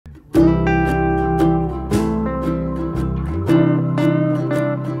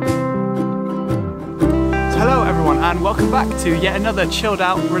and welcome back to yet another chilled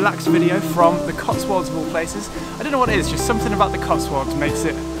out, relaxed video from the Cotswolds of all places. I don't know what it is, just something about the Cotswolds makes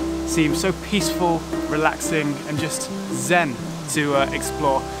it seem so peaceful, relaxing and just zen to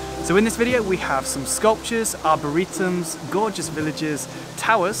explore. So in this video we have some sculptures, arboretums, gorgeous villages,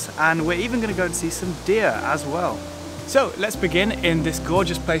 towers, and we're even going to go and see some deer as well. So let's begin in this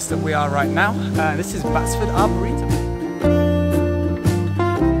gorgeous place that we are right now. This is Batsford Arboretum.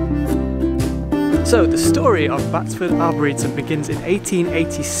 So the story of Batsford Arboretum begins in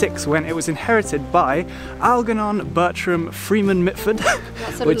 1886 when it was inherited by Algernon Bertram Freeman Mitford,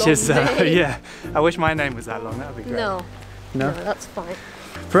 which is yeah. I wish my name was that long. That would be great. No, that's fine.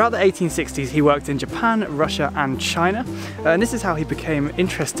 Throughout the 1860s, he worked in Japan, Russia and China, and this is how he became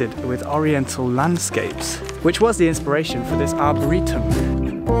interested with Oriental landscapes, which was the inspiration for this arboretum.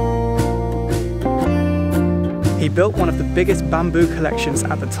 He built one of the biggest bamboo collections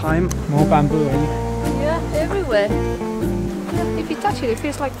at the time. More bamboo, Yeah, everywhere. Yeah, if you touch it, it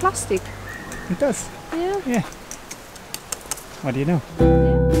feels like plastic. It does. Yeah. Yeah. What do you know?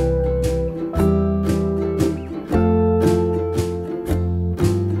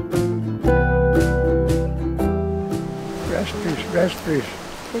 Raspberries.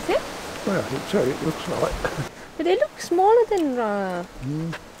 Is it? Well, so it looks like. But they look smaller than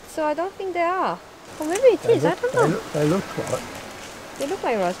so I don't think they are. Or maybe it is, I don't know. They look like. They look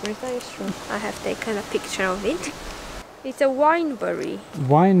like raspberries, that is true. I have taken a picture of it. It's a wineberry.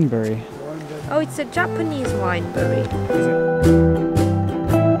 Wineberry. Oh, it's a Japanese wineberry. Is it?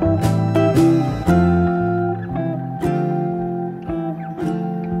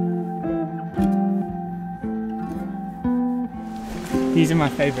 These are my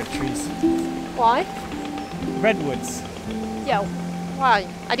favourite trees. Why? Redwoods. Yeah, why?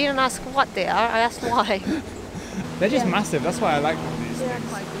 I didn't ask what they are, I asked why. They're just massive, that's why I like these things.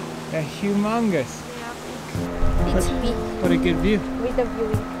 Quite big. They're humongous. Yeah. It's me. What a good view. With a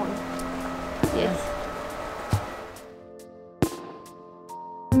viewing point. Yes.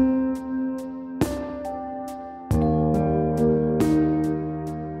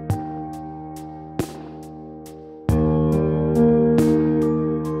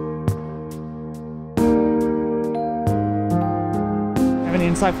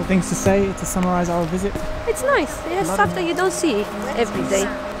 Insightful things to say to summarise our visit? It's nice. It's stuff that you don't see every day.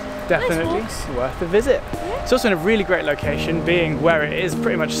 Definitely worth a visit. Yeah. It's also in a really great location, being where it is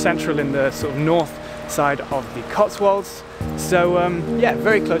pretty much central in the sort of north side of the Cotswolds. So yeah,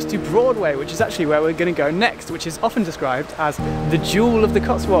 very close to Broadway, which is actually where we're going to go next, which is often described as the jewel of the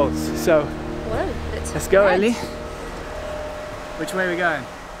Cotswolds. So well, let's go, Ellie. Which way are we going?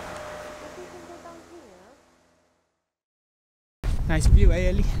 Nice view, eh,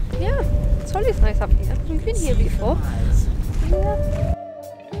 Ellie? Yeah, it's always nice up here. We've been here before. Yeah.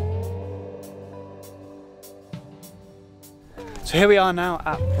 So here we are now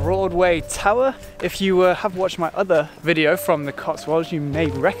at Broadway Tower. If you have watched my other video from the Cotswolds, you may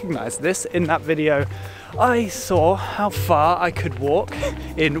recognise this. In that video, I saw how far I could walk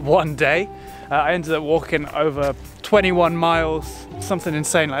in one day. I ended up walking over 21 miles, something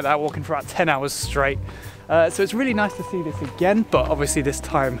insane like that, walking for about 10 hours straight. So it's really nice to see this again, but obviously this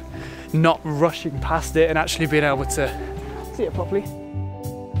time not rushing past it and actually being able to see it properly.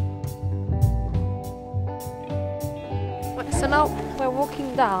 So now we're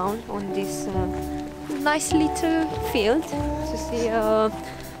walking down on this nice little field to see a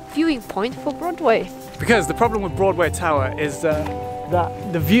viewing point for Broadway. Because the problem with Broadway Tower is that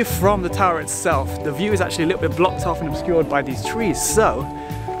the view from the tower itself, the view is actually a little bit blocked off and obscured by these trees. So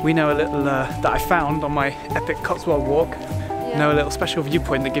we know a little that I found on my epic Cotswold walk, know a little special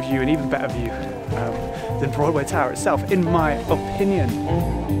viewpoint that gives you an even better view than Broadway Tower itself, in my opinion.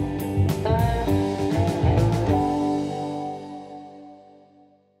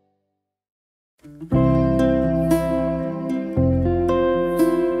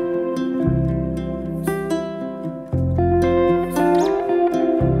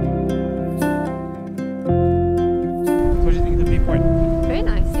 What do you think of the viewpoint? Very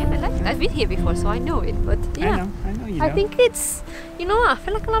nice, yeah, I like it. I've been here before, so I know it, but yeah. I know you know. I think it's, you know, I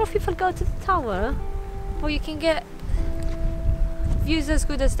feel like a lot of people go to the tower, but you can get views as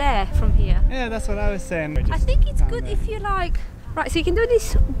good as there from here. Yeah, that's what I was saying. I think it's good if you like, right, so you can do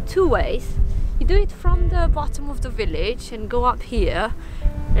this two ways. You do it from the bottom of the village and go up here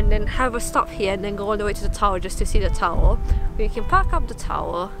and then have a stop here and then go all the way to the tower just to see the tower. Or you can park up the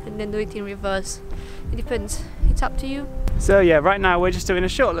tower and then do it in reverse. It depends, it's up to you. So yeah, right now we're just doing a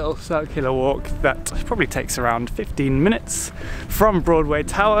short little circular walk that probably takes around 15 minutes from Broadway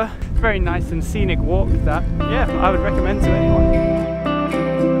Tower. Very nice and scenic walk that, yeah, I would recommend to anyone.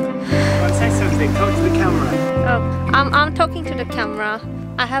 Well, say something. amazing. Talk to the camera. Oh, I'm talking to the camera.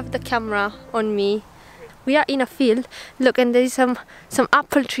 I have the camera on me. We are in a field. Look, and there's some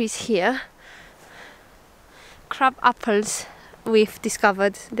apple trees here. Crab apples, we've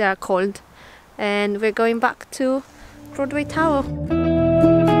discovered they are called. And we're going back to Broadway Tower.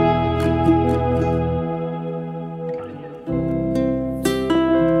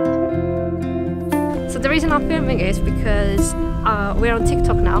 So the reason I'm filming is because we're on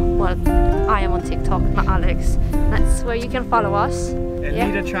TikTok now. Well, I am on TikTok, not Alex. That's where you can follow us.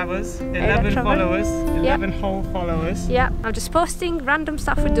 Elida Travers, 11 followers, 11 whole followers. Yeah, I'm just posting random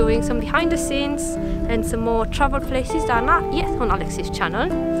stuff we're doing, some behind the scenes and some more travel places that are not yet on Alex's channel.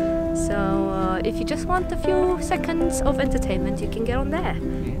 So if you just want a few seconds of entertainment, you can get on there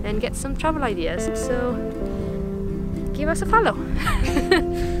and get some travel ideas. So give us a follow.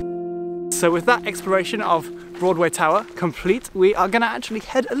 So with that exploration of Broadway Tower complete, we are going to actually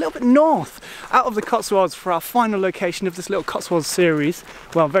head a little bit north out of the Cotswolds for our final location of this little Cotswolds series.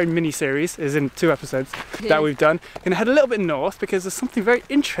 Well, very mini series, is in 2 episodes that we've done. Going to head a little bit north because there's something very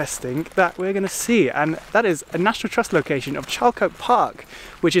interesting that we're going to see, and that is a National Trust location of Charlecote Park,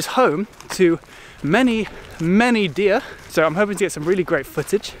 which is home to many, many deer. So I'm hoping to get some really great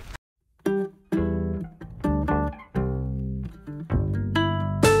footage.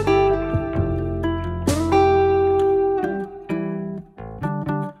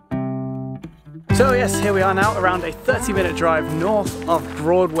 So yes, here we are now around a 30-minute drive north of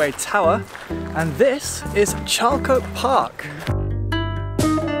Broadway Tower, and this is Charlecote Park.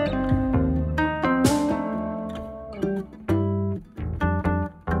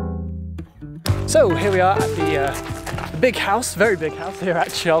 So here we are at the big house, very big house here at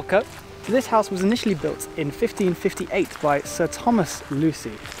Charlecote. This house was initially built in 1558 by Sir Thomas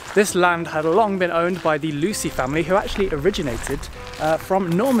Lucy. This land had long been owned by the Lucy family, who actually originated from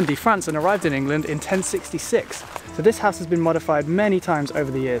Normandy, France, and arrived in England in 1066. So this house has been modified many times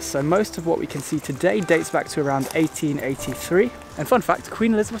over the years. So most of what we can see today dates back to around 1883. And fun fact,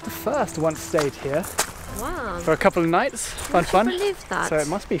 Queen Elizabeth I once stayed here. Wow. For a couple of nights. Fun. I can't believe that. So it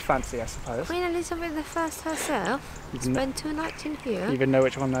must be fancy, I suppose. Queen Elizabeth I herself spent 2 nights in here. You even know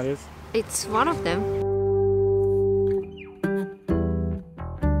which one that is? It's one of them.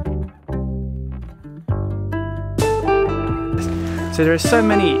 So there are so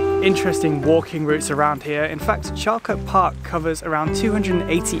many interesting walking routes around here. In fact, Charlecote Park covers around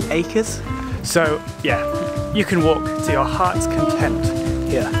 280 acres. So yeah, you can walk to your heart's content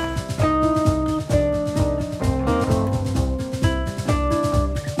here.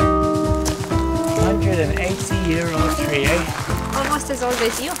 180-year-old tree, eh? Almost as old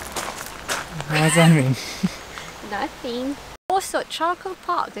as you. What does that mean? Nothing. Also at Charlecote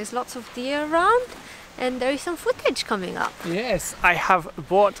Park there's lots of deer around and there is some footage coming up. Yes, I have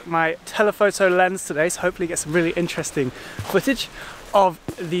bought my telephoto lens today, so hopefully get some really interesting footage of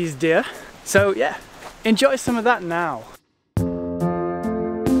these deer. So yeah, enjoy some of that now.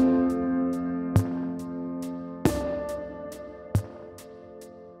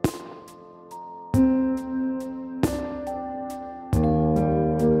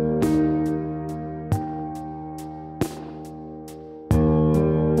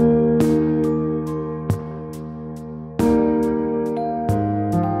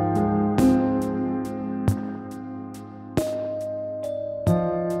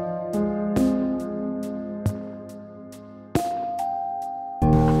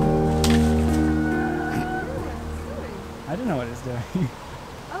 I don't know what it's doing.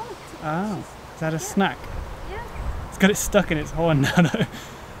 Oh, is that a snack? Yeah. It's got it stuck in its horn now though.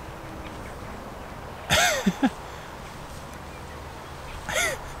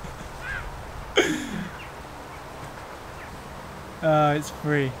 Oh, it's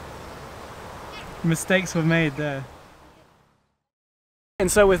free. Mistakes were made there. And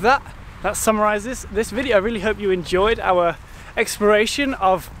so with that summarizes this video. I really hope you enjoyed our exploration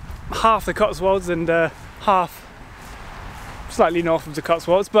of half the Cotswolds and half slightly north of the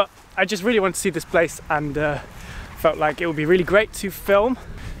Cotswolds, but I just really wanted to see this place and felt like it would be really great to film.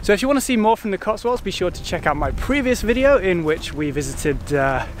 So if you want to see more from the Cotswolds, be sure to check out my previous video in which we visited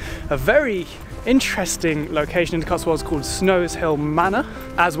a very interesting location in the Cotswolds called Snows Hill Manor,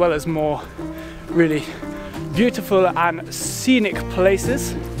 as well as more really beautiful and scenic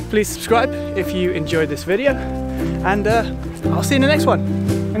places. Please subscribe if you enjoyed this video, and I'll see you in the next one,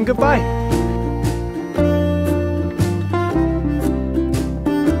 and goodbye.